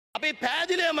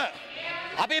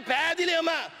අපි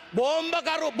පැහැදිලිවම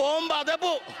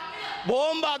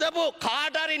බෝම්බ අදපු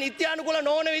කාට හරි නිත්‍යානුකූල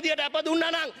නොවන විදියට අප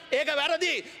දුන්නා නම් ඒක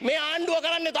වැරදි. මේ ආණ්ඩුව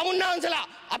කරන්නේ තමුන්නාන්සලා.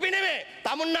 අපි නෙමෙයි.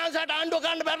 තමුන්නාන්සලාට ආණ්ඩුව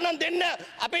කරන්න බැරි නම් දෙන්න.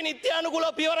 අපි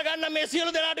නිත්‍යානුකූලව පියවර ගන්න මේ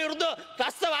සියලු දෙනාට විරුද්ධව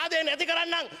ත්‍රස්තවාදය නැති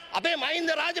කරන්නම්. අපේ මහින්ද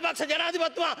රාජපක්ෂ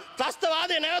ජනාධිපතිතුමා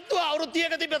ත්‍රස්තවාදය නැවතුවා. අවුරුදු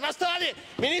 30ක තිබ්බ ත්‍රස්තවාදේ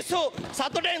මිනිස්සු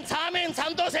සතුටෙන් සාමයෙන්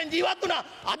සන්තෝෂෙන් ජීවත් වුණා.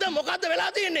 අද මොකද්ද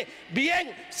වෙලා තියෙන්නේ? බියෙන්,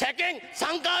 සැකෙන්,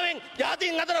 සංකාවෙන්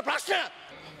ජාතීන් අතර ප්‍රශ්න.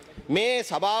 මේ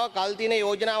සභාව කල් තියෙන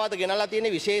යෝජනාවද ගෙනලා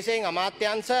තියෙන විශේෂයෙන්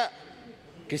අමාත්‍යංශ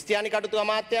ක්‍රිස්තියානි කටයුතු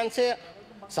අමාත්‍යංශය,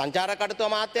 සංචාරක කටයුතු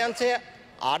අමාත්‍යංශය,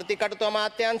 ආර්ථික කටයුතු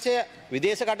අමාත්‍යංශය,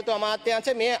 විදේශ කටයුතු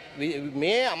අමාත්‍යංශය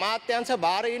මේ අමාත්‍යංශ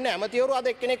බාර ඉන්න ඇමතිවරු අද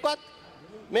එක්කෙනෙක්වත්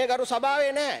මේ ගරු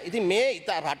සභාවේ නැහැ. ඉතින් මේ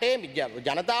රටේ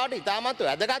ජනතාවට ඉතාමත්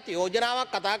වැදගත්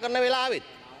යෝජනාවක් කතා කරන වෙලාවෙත්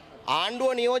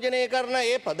ආණ්ඩුව නියෝජනය කරන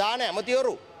ඒ ප්‍රධාන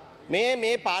ඇමතිවරු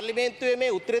මේ පාර්ලිමේන්තුවේ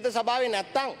මේ උත්තරීතර සභාවේ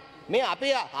නැත්තම් මේ අපි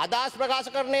අදහස් ප්‍රකාශ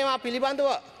කරනවා පිළිබඳව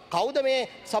කවුද මේ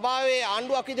සභාවේ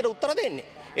ආණ්ඩුවක් විදිහට උත්තර දෙන්නේ?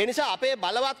 ඒ නිසා අපේ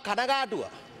බලවත් කනගාටුව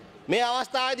මේ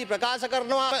අවස්ථාවේදී ප්‍රකාශ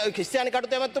කරනවා ක්‍රිස්තියානි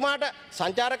කටයුතු ඇමතුමාට,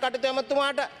 සංචාරක කටයුතු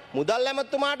ඇමතුමාට, මුදල්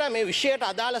ඇමතුමාට මේ විෂයයට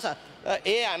අදාළ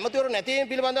ඒ ඇමතිවරු නැතිවීම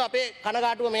පිළිබඳව අපේ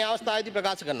කනගාටුව මේ අවස්ථාවේදී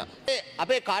ප්‍රකාශ කරනවා.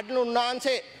 අපේ කාඩිනල්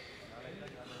උන්වහන්සේ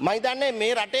මම හිතන්නේ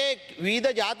මේ රටේ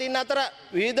විවිධ ජාතීන් අතර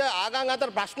විවිධ ආගම් අතර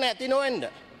ප්‍රශ්න ඇති නොවෙන්න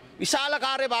විශාල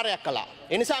කාර්යභාරයක් කළා.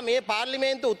 ඒ නිසා මේ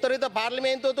පාර්ලිමේන්තුව උත්තරීතර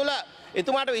පාර්ලිමේන්තුව තුළ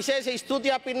එතුමාට විශේෂ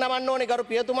ස්තුතියක් පින්නවන්න ඕනේ ගරු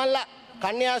පියතුමල්ලා,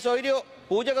 කන්‍යා සොයිරියෝ,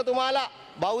 පූජකතුමාලා,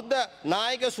 බෞද්ධ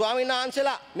නායක ස්වාමීන්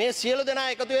වහන්සේලා මේ සියලු දෙනා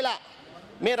එකතු වෙලා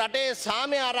මේ රටේ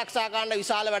සාමය ආරක්ෂා කරන්න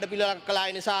විශාල වැඩපිළිවෙලක් කළා.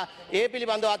 ඒ නිසා ඒ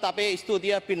පිළිබඳවත් අපේ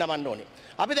ස්තුතිය පින්නවන්න ඕනේ.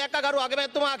 අපි දැක්ක ගරු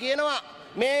අගමැතිතුමා කියනවා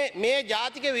මේ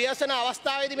ජාතික ව්‍යසන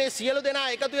අවස්ථාවේදී මේ සියලු දෙනා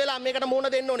එකතු වෙලා මේකට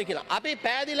මුහුණ දෙන්න ඕනේ කියලා. අපි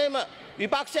පැහැදිලිවම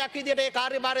විපක්ෂයක් විදියට ඒ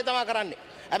කාර්යභාරය තමයි කරන්නේ.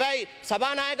 හැබැයි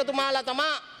සභානායකතුමාලා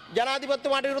තමා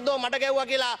ජනාධිපතිතුමාට විරුද්ධව මට ගැව්වා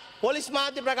කියලා පොලිස්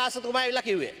මාධ්‍ය ප්‍රකාශකතුමා ඇවිල්ලා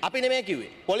කිව්වේ. අපි නෙමෙයි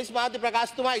කිව්වේ. පොලිස් මාධ්‍ය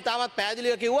ප්‍රකාශකතුමා ඉතාමත්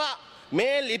පැහැදිලිව කිව්වා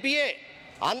මේ ලිපියේ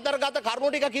අන්තර්ගත කරුණු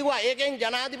ටික කිව්වා. ඒකෙන්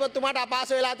ජනාධිපතිතුමාට අපහාස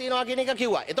වෙලා තියෙනවා කියන එක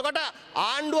කිව්වා. එතකොට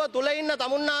ආණ්ඩුව තුල ඉන්න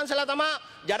තමුන්නාන්සලා තමා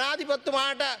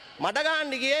ජනාධිපතිතුමාට මඩ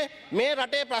ගන්න ගියේ මේ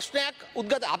රටේ ප්‍රශ්නයක්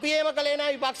උද්ගත. අපි ඒව කළේ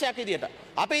නැහැ විපක්ෂයක් විදියට.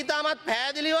 අපි ඉතාමත්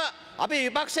පැහැදිලිව අපි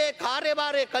විපක්ෂයේ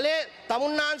කාර්යභාරය කළේ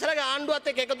තමුන්නාන්සලාගේ ආණ්ඩුවත්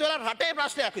එක්ක එකතු වෙලා රටේ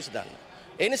ප්‍රශ්නයක් විසඳන්න.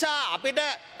 ඒ නිසා අපිට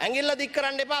ඇඟිල්ල දික්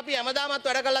කරන්න එපා. අපි හැමදාමත්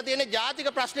වැඩ කරලා තියෙන්නේ ජාතික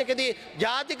ප්‍රශ්නකදී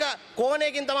ජාතික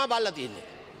කෝණයකින් තමයි බලලා තියෙන්නේ.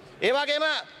 ඒ වගේම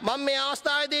මම මේ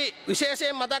අවස්ථාවේදී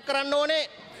විශේෂයෙන් මතක් කරන්න ඕනේ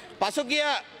පසුගිය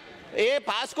ඒ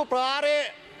පාස්කු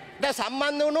ප්‍රහාරයට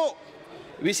සම්බන්ධ වුණු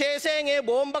විශේෂයෙන් ඒ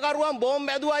බෝම්බකරුවන් බෝම්බ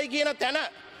ඇදුවයි කියන තැන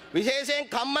විශේෂයෙන්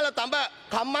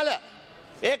කම්මල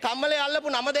ඒ කම්මලේ අල්ලපු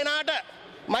 9 දෙනාට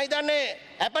මම හිතන්නේ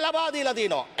අප ලබා දීලා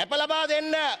තියෙනවා. අප ලබා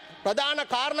දෙන්න ප්‍රධාන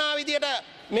කාරණා විදියට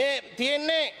මේ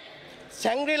තියෙන්නේ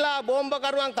සැංග්‍රීලා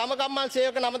බෝම්බකරුවන් තම කම්මල්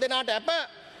සේවක 9 දෙනාට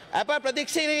අප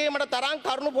ප්‍රතික්ෂේපීමට තරම්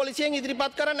කරුණු පොලිසියෙන්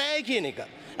ඉදිරිපත් කර නැහැ කියන එක.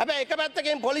 හැබැයි එක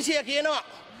පැත්තකින් පොලිසිය කියනවා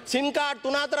සිම් කාඩ්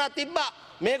 3-4ක් තිබ්බා.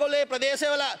 මේගොල්ලෝ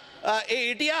ප්‍රදේශවල ඒ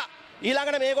හිටියා.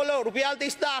 ඊළඟට මේගොල්ලෝ රුපියල්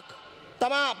 30000ක්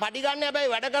තමා පඩි ගන්න. හැබැයි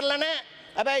වැඩ කරලා නැහැ.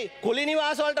 හැබැයි කුලි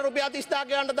නිවාස වලට රුපියල් 30000ක්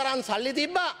ගන්න තරම් සල්ලි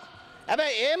තිබ්බා.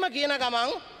 හැබැයි එහෙම කියන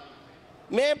ගමන්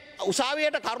මේ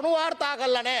උසාවියට කරුණු වාර්තා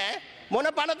කරලා නැහැ. මොන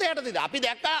පනත යටතේද? අපි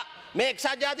දැක්කා මේ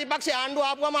එක්සත් ජාතික පක්ෂේ ආණ්ඩුව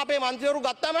ආපුවම අපේ මන්ත්‍රීවරු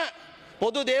ගත්තම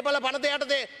පොදු දේපල පනත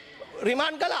යටතේ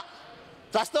රිමාන්ඩ් කළා.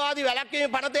 ත්‍රස්තවාදී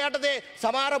වැළැක්වීමේ පනත යටතේ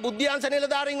සමහර බුද්ධ්‍යංශ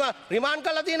නිලධාරීන්ව රිමාන්ඩ්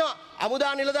කළා තියෙනවා.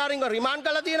 අමුදා නිලධාරීන්ව රිමාන්ඩ්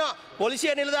කළා තියෙනවා.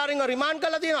 පොලිසිය නිලධාරීන්ව රිමාන්ඩ්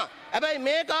කළා තියෙනවා. හැබැයි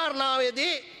මේ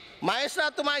කාරණාවේදී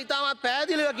මහේස්ත්‍රාත්තුමා ඉතාමත්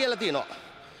පැහැදිලිව කියලා තියෙනවා.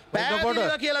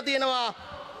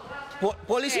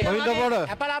 පොලිසිය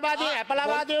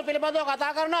අපලබාදී පිළිබඳව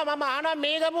කතා කරනවා. මම අහනවා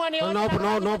මේ ගමුව නියෝජනය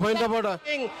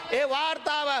ඒ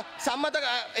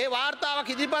වාර්තාවක්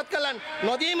ඉදිරිපත් කළන්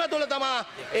නොදීම තුළ තමා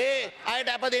ඒ අයට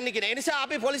අප දෙන්න කියන. ඒ නිසා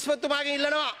අපි පොලිස්පතිතුමාගෙන්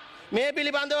ඉල්ලනවා මේ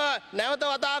පිළිබඳව නැවත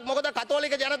වතාවක්. මොකද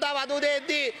කතෝලික ජනතාව අද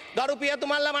උදේදී ගරු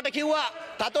පියතුමල්ලා මට කිව්වා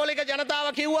කතෝලික ජනතාව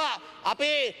කිව්වා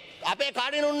අපේ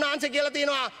කාඩිනල් උන්වහන්සේ කියලා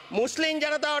තියෙනවා මුස්ලිම්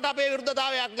ජනතාවට අපේ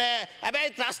විරුද්ධතාවයක් නැහැ.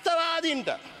 හැබැයි ත්‍රස්තවාදීන්ට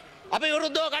අපි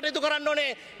විරුද්ධව කටයුතු කරන්න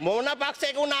ඕනේ. මොන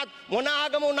පක්ෂයක වුණත් මොන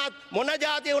ආගම වුණත් මොන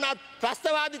ජාතිය වුණත්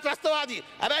ත්‍රස්තවාදී.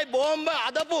 හැබැයි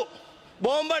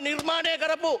බෝම්බ නිර්මාණය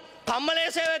කරපු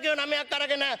කම්මලේ සේවකයෝ 9ක්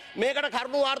අරගෙන මේකට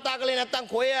කරුණු වාර්තා කළේ නැත්නම්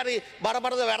කොහේ හරි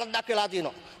බරපතල වැරද්දක් වෙලා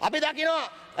තියෙනවා. අපි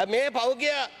දකිනවා මේ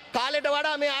පෞද්ගලික කාලයට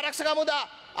වඩා මේ ආරක්ෂක හමුදා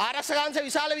ආරක්ෂකාංශ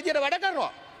විශාල විදියට වැඩ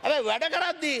කරනවා. හැබැයි වැඩ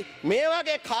කරද්දී මේ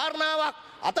වගේ කාරණාවක්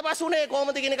අතපසුනේ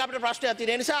කොහොමද කියන එක අපිට ප්‍රශ්නයක්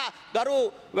තියෙන නිසා ගරු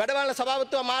වැඩවලන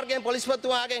සභාපතිතුමා මාර්ගයෙන්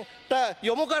පොලිස්පතිතුමාගෙන්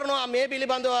යොමු කරනවා මේ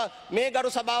පිළිබඳව මේ ගරු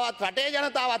සභාවත් රටේ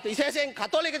ජනතාවත් විශේෂයෙන්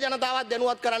කතෝලික ජනතාවත්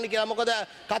දැනුවත් කරන්න කියලා. මොකද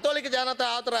කතෝලික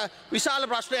ජනතාව අතර විශාල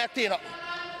ප්‍රශ්නයක් තියෙනවා.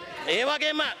 ඒ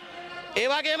වගේම ඒ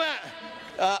වගේම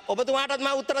ඔබතුමාටත්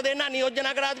මම උත්තර දෙන්න නියෝජ්‍ය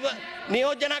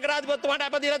නගරාධිපතිතුමාට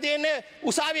අප දීලා තියෙන්නේ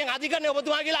උසාවියෙන් අධිකරණය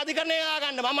ඔබතුමා කියලා අධිකරණය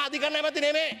ගන්න මම අධිකරණය පැත්තේ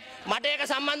නෙමෙයි මට ඒක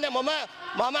සම්බන්ධ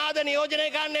මම ආද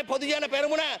නියෝජනය කරන්නේ පොදු ජන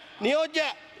පෙරමුණ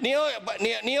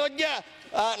නියෝජ්‍ය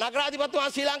නගරාධිපතිතුමා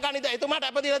ශ්‍රී ලංකා නිද එතුමාට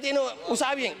අප දීලා තියෙන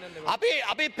උසාවියෙන්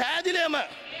අපි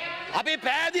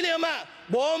පැහැදිලිවම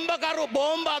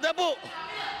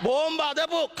බෝම්බ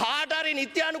අදපු කාට හරි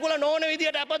නිත්‍යානුකූල නොවන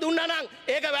විදියට අප දුන්නා නම්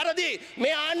ඒක වැරදි.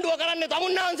 මේ ආණ්ඩුව කරන්නේ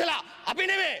තමුන්නාන්සලා. අපි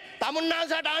නෙමෙයි.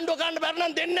 තමුන්නාන්සලාට ආණ්ඩුව කරන්න බැරි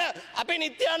නම් දෙන්න. අපි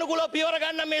නිත්‍යානුකූලව පියවර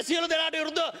ගන්න මේ සියලු දෙනාට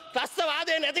විරුද්ධ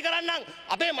ත්‍රස්තවාදය නැති කරන්නම්.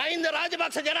 අපේ මහින්ද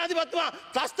රාජපක්ෂ ජනාධිපතිතුමා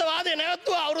ත්‍රස්තවාදය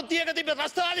නැවතුවා. අවුරුදු 30ක තිබ්බ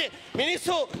ත්‍රස්තවාදය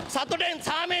මිනිස්සු සතුටෙන්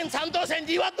සාමයෙන් සන්තෝෂෙන්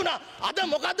ජීවත් වුණා. අද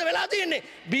මොකද්ද වෙලා තියෙන්නේ?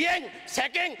 බියෙන්,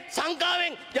 සැකෙන්,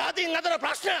 සංකාවෙන් ජාතීන් අතර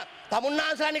ප්‍රශ්න.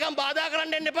 තමුන්නාන්සලා නිකන් බාධා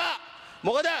කරන්න එන්න එපා.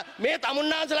 මොකද මේ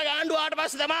තමුන්නාන්සලගේ ආණ්ඩුව ආවට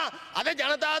පස්සේ තමයි අද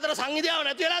ජනතාව අතර සංහිඳියාව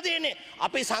නැති වෙලා තියෙන්නේ.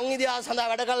 අපි සංහිඳියාව සඳහා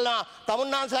වැඩ කළා.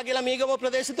 තමුන්නාන්සලා කියලා මීගම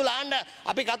ප්‍රදේශය තුල ආන්න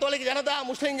අපි කතෝලික ජනතාව,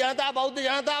 මුස්ලිම් ජනතාව, බෞද්ධ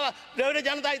ජනතාව, ද්‍රවිඩ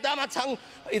ජනතාව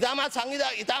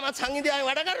ඉතාමත් සංහිඳියාවෙන්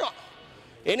වැඩ කරනවා.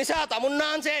 ඒ නිසා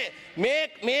තමුන්නාන්සේ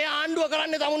මේ ආණ්ඩුව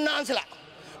කරන්නේ තමුන්නාන්සලා.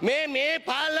 මේ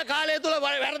පාලන කාලය තුල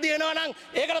වැරදි වෙනවා නම්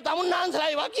ඒකට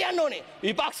තමුන්නාන්සලායි වා කියන්න ඕනේ.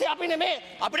 විපක්ෂය අපි නෙමේ.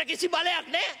 අපිට කිසි බලයක්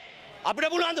නැහැ. අපිට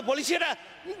පුළුවන් ද පොලිසියට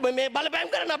මේ බලපෑම්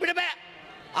කරන්න අපිට බෑ.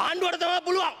 ආණ්ඩුවට තමයි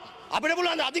පුළුවන්. අපිට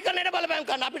පුළුවන් ද අධිකරණයට බලපෑම්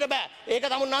කරන්න අපිට බෑ. ඒක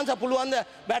තමුන්නාන්ස පුළුවන් ද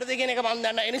බැරිද කියන එක මම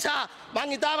දන්නේ. ඒ නිසා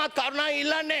මම ඉතාමත් කරුණාවෙන්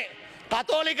ඉල්ලන්නේ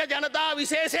කතෝලික ජනතාව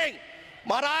විශේෂයෙන්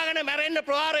මරාගෙන මැරෙන්න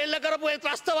ප්‍රහාර එල්ල කරපු ඒ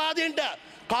ත්‍රස්තවාදීන්ට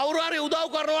කවුරු හරි උදව්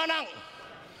කරනවා නම්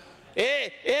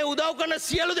ඒ උදව් කරන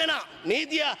සියලු දෙනා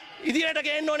නීතිය ඉදිරියට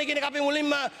ගේන්න ඕනේ කියන එක අපි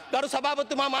මුලින්ම ගරු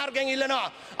සභාපතිතුමා මාර්ගයෙන්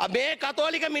ඉල්ලනවා. මේ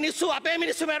කතෝලික මිනිස්සු අපේ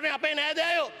මිනිස්සු මරන්නේ අපේ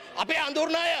නෑදෑයෝ, අපේ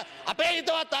අඳුරන අය, අපේ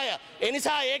හිතවත් අය. ඒ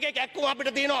නිසා ඒකේ කැක්කුම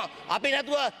අපිට තියෙනවා. අපි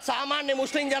නැතුව සාමාන්‍ය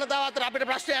මුස්ලිම් ජනතාව අතර අපිට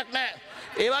ප්‍රශ්නයක් නැහැ.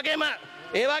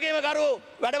 ඒ වගේම ගරු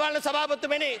වැඩවලන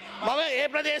සභාපතිතුමනි මම මේ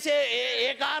ප්‍රදේශයේ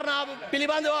ඒ කාරණා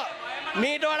පිළිබඳව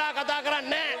මීට වඩා කතා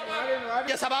කරන්නේ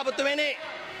නැහැ. සභාපතිතුමනි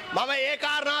මම ඒ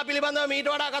කාරණා පිළිබඳව මීට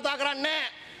වඩා කතා කරන්නේ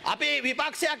නැහැ. අපි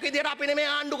විපක්ෂයක් විදිහට අපි නෙමෙයි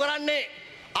ආණ්ඩු කරන්නේ.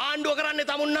 ආණ්ඩුව කරන්නේ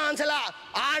තමුන්නාන්සලා.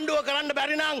 ආණ්ඩුව කරන්න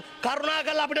බැරි නම්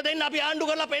කරුණාකරලා අපිට දෙන්න. අපි ආණ්ඩු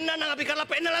කරලා පෙන්නන්නම්. අපි කරලා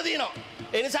පෙන්නලා දිනවා.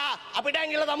 ඒ නිසා අපිට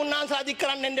ඇඟිල්ල තමුන්නාන්සලා දික්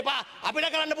කරන්න එන්න එපා.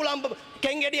 අපිට කරන්න පුළුවන්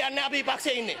කෙන්ගෙඩියක් නැහැ. අපි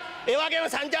විපක්ෂයේ ඉන්නේ. ඒ වගේම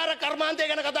සංචාරක කර්මාන්තය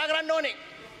ගැන කතා කරන්න ඕනේ.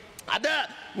 අද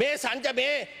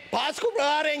මේ පාස්කු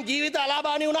ප්‍රහාරයෙන් ජීවිත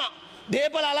අලාභානි වුණා.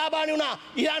 දේපල අලාභානි වුණා.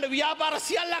 ඊළඟ ව්‍යාපාර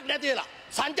සියල්ලක් නැති වෙලා.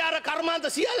 සංචාරක කර්මාන්ත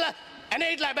සියල්ල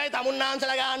ඇනේටලා හැබැයි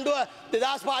තමුන්නාන්සලගේ ආණ්ඩුව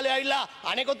 2005 ඇවිල්ලා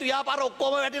අනෙකුත් ව්‍යාපාර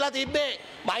ඔක්කොම වැටිලා තිබ්බේ.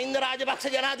 මහින්ද රාජපක්ෂ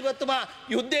ජනාධිපතිතුමා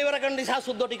යුද්ධය ඉවර කරන නිසා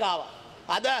සුද්දෝ ටික ආවා.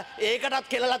 අද ඒකටත්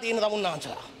කෙලලා තියෙන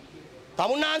තමුන්නාන්සලා.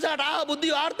 තමුන්නාන්සලාට ආව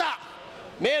බුද්ධි වාර්තා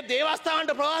මේ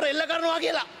දේවස්ථානට ප්‍රහාර එල්ල කරනවා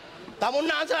කියලා.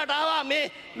 තමුන්නාන්සලාට ආවා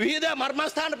මේ විවිධ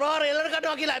මර්මස්ථාන ප්‍රහාර එල්ල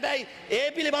කරනවා කියලා. හැබැයි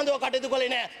ඒ පිළිබඳව කටයුතු කළේ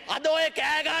නැහැ. අද ඔය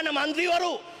කෑ ගන්න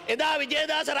മന്ത്രിවරු එදා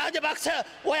විජේදාස රාජපක්ෂ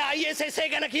ඔය ISS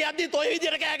ගැන කියද්දිත් ඔය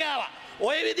විදිහට කෑ ගාවා.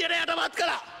 ඔය විදිහට යටපත්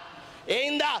කළා. ඒ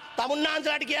හින්දා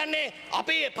තමුන්නාන්සලාට කියන්නේ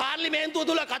අපි පාර්ලිමේන්තුව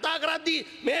තුල කතා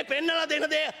කරද්දී මේ පෙන්නලා දෙන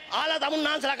දේ ආලා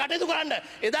තමුන්නාන්සලා කටයුතු කරන්න.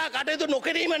 එදා කටයුතු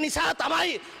නොකිරීම නිසා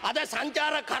තමයි අද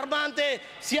සංචාරක කර්මාන්තේ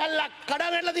සියල්ලක්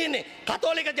කඩා වැටලා තියෙන්නේ.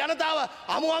 කතෝලික ජනතාව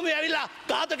අමුමු ඇවිල්ලා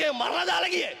ඝාතකයෝ මරලා දාලා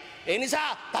ගියේ. ඒ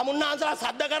නිසා තමුන්නාන්සලා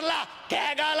සද්ද කරලා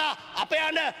කෑ ගාලා අපේ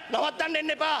යන්න නවත්තන්න එන්න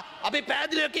එපා. අපි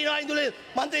පැහැදිලිව කියනවා ඉඳුලේ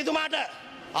මන්ත්‍රීතුමාට.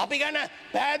 අපි ගැන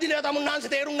පැහැදිලිව තමුන්නාන්ස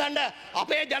තේරුම් ගන්න.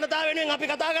 අපේ ජනතාව වෙනුවෙන් අපි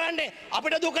කතා කරන්නේ.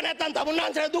 අපිට දුක නැත්තම්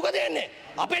තමුන්නාන්සට දුක දෙන්නේ.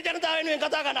 අපේ ජනතාව වෙනුවෙන්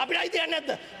කතා කරන්න අපිට අයිතියක්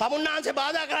නැද්ද? තමුන්නාන්සේ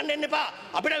බාධා කරන්න එන්න එපා.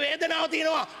 අපිට වේදනාව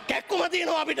තියෙනවා, කැක්කුම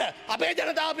තියෙනවා අපිට. අපේ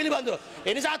ජනතාව පිළිබඳව.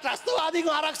 ඒ නිසා ත්‍රස්තවාදීන්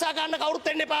ආරක්ෂා ගන්න කවුරුත්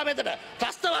එන්න එපා මෙතන.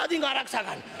 ත්‍රස්තවාදීන් ආරක්ෂා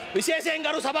ගන්න. විශේෂයෙන්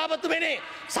ගරු සභාපතිතුමනි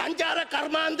සංචාරක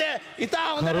කර්මාන්තය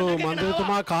ඉතා හොඳට ගරු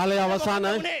මන්ත්‍රීතුමා කාලය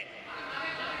අවසానයි.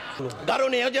 ගරු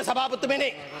නියෝජ්‍ය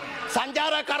සභාපතිතුමනි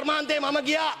සංචාරක කර්මාන්තේ මම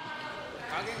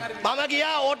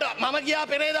ගියා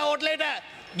පෙරේදා හෝටලෙට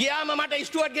ගියාම මට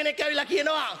ස්ටුවර්ට් කෙනෙක් ඇවිල්ලා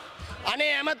කියනවා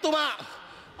අනේ ඇමතුමා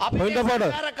අපේ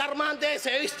සංචාරක කර්මාන්තේ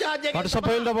සර්විස් චාර්ජ් එක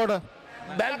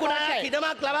බැංකු ණයක්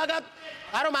ඉඩමක් ලබාගත්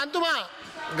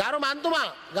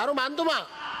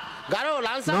ගරු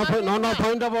ලංසා no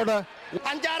point of order.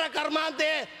 සංචාරක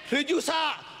කර්මාන්තයේ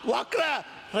ඍජුසා වක්‍ර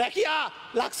රැකියා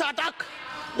ලක්ෂ 8ක්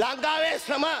ලංකාවේ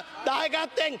ශ්‍රම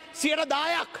දායකත්වයෙන්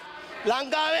 10%ක්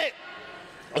ලංකාවේ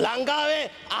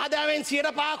ආදායමෙන්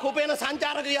 5% උපයන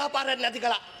සංචාරක ව්‍යාපාරයක් නැති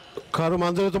කළා. කරු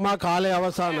මන්ත්‍රීතුමා කාලය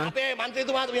අවසానයි. අපේ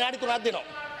මන්ත්‍රීතුමාට විනාඩි 3ක් දෙනවා.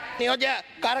 නියෝජ්‍ය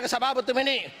කාරක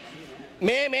සභාපතිතුමනි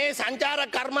මේ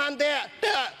සංචාරක කර්මාන්තයට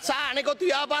සහ අනෙකුත්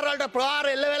ව්‍යාපාර වලට ප්‍රහාර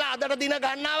එල්ල වෙලා අදට දින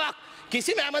ගණනාවක්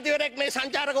කිසිම ඇමතිවරයෙක් මේ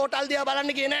සංචාරක හෝටල් දිහා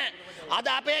බලන්න ගියේ නැහැ. අද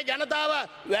අපේ ජනතාව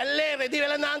වැල්ලේ රෙදි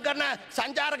වෙළඳාම් කරන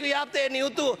සංචාරක ව්‍යාප්තයේ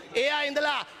නියුතු ඒ අය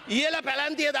ඉඳලා ඉහළ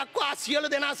පැලැන්තිය දක්වා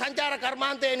සියලු දෙනා සංචාර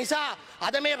කර්මාන්තය නිසා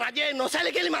අද මේ රජයේ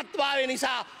නොසැලකිලිමත්භාවය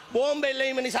නිසා බෝම්බ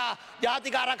එල්ලීම නිසා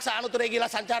ජාතික ආරක්ෂා අනුතරේ කියලා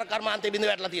සංචාර කර්මාන්තය බිඳ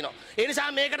වැටලා තියෙනවා. ඒ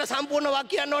නිසා මේකට සම්පූර්ණ වක්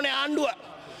කියන්න ඕනේ ආණ්ඩුව.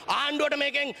 ආණ්ඩුවට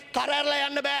මේකෙන් කරහැරලා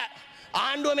යන්න බෑ.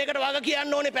 ආණ්ඩුව මේකට වග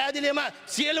කියන්න ඕනේ පැහැදිලිවම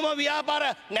සියලුම ව්‍යාපාර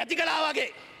නැති කළා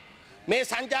වගේ. මේ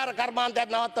සංචාර කර්මාන්තයත්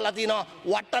නවත්තලා තිනවා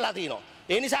වට්ටලා තිනවා.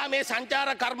 ඒ නිසා මේ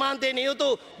සංචාර කර්මාන්තයේ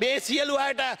නියුතු මේ සියලු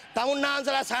අයට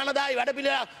තමුන්නාන්සලා සානදායි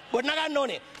වැඩපිළිවෙලක් ගොඩනගන්න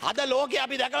ඕනේ. අද ලෝකේ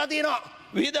අපි දැකලා තිනවා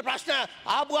විවිධ ප්‍රශ්න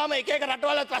ආපුවාම එක එක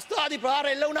රටවල ත්‍රස්තවාදී ප්‍රහාර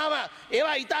එල්ල වුණාම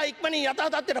ඒවා ඉතා ඉක්මනින් යථා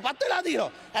තත්ත්වයට පත් වෙලා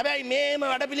තිනවා. හැබැයි මේම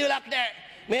වැඩපිළිවෙලක්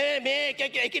නැහැ. මේ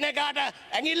එකිනෙකාට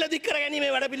ඇඟිල්ල දික් කර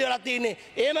ගැනීමේ වැඩපිළිවෙලක් තියෙන්නේ.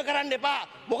 එහෙම කරන්න එපා.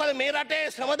 මොකද මේ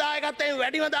රටේ ශ්‍රම දායකත්වයෙන්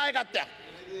වැඩිම දායකත්වයක්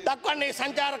දක්වන්නේ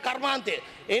සංචාර කර්මාන්තය.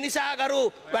 ඒ නිසා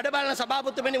ගරු වැඩ බලන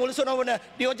සභාපතිතුමනි මුළුසුනවන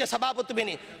නියෝජ්‍ය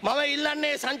සභාපතිතුමනි මම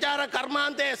ඉල්ලන්නේ සංචාර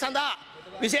කර්මාන්තය සඳහා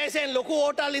විශේෂයෙන් ලොකු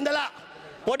හෝටල් ඉඳලා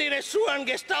පොඩි රෙස්ටුරන්ට්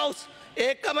ගෙස්ට් හවුස්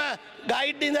ඒකම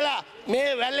ගයිඩ් ඉඳලා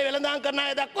මේ වැල්ලේ වෙළඳාම් කරන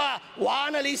අය දක්වා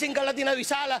වාහන ලීසින් කරලා තියෙන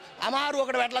විශාල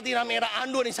අමාරුවකට වැටලා තියෙනවා මේ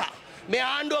ආණ්ඩුව නිසා. මේ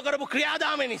ආණ්ඩුව කරපු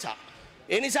ක්‍රියාදාමය නිසා.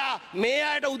 ඒ නිසා මේ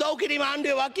අයට උදව් කිරීම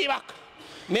ආණ්ඩුවේ වගකීමක්.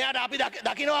 මෙයාට අපි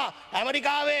දකිනවා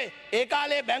ඇමරිකාවේ ඒ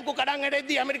කාලේ බැංකු කඩන්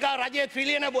හැටෙද්දී ඇමරිකා රජයේ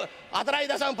ට්‍රිලියන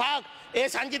 4.5ක් ඒ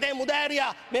සංචිතයේ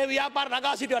මුදෑරියා මේ ව්‍යාපාර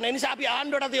නගා සිටවන. ඒ නිසා අපි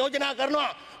ආණ්ඩුවට යෝජනා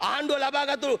කරනවා ආණ්ඩුව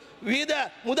ලබාගත්තු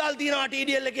විවිධ මුදල් තියෙනවා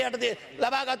TDL එකේ යටතේ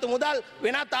ලබාගත්තු මුදල්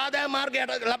වෙනත් ආදායම්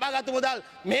මාර්ගයට ලබාගත්තු මුදල්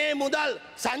මේ මුදල්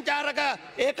සංචාරක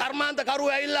ඒ කර්මාන්තකරු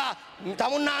ඇවිල්ලා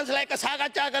තමුන්නාන්සලා එක්ක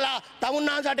සාකච්ඡා කළා.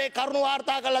 තමුන්නාන්සට ඒ කරුණු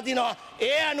වාර්තා කරලා තිනවා.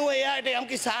 ඒ අනුව එයාට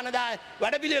යම්කිසි සානදාය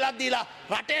වැඩපිළිවෙලක් දීලා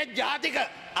රටේ ජාතික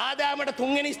ආදායමට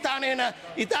තුන්වෙනි ස්ථානයේ වෙන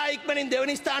ඉතා ඉක්මනින්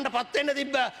දෙවෙනි ස්ථානට පත් වෙන්න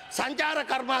තිබ්බ සංචාර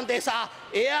කර්මාන්තය සහ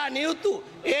එයා නියුතු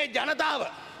ඒ ජනතාව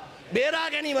බේරා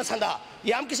ගැනීම සඳහා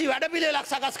යම්කිසි වැඩපිළිවෙලක්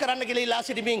සකස් කරන්න කියලා ඉල්ලා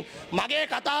සිටිමින් මගේ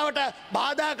කතාවට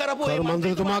බාධා කරපු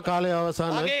මන්ත්‍රීතුමා කාලය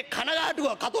අවසానයි. මගේ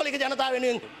කනගාටුව කතෝලික ජනතාව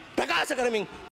වෙනුවෙන් ප්‍රකාශ කරමින්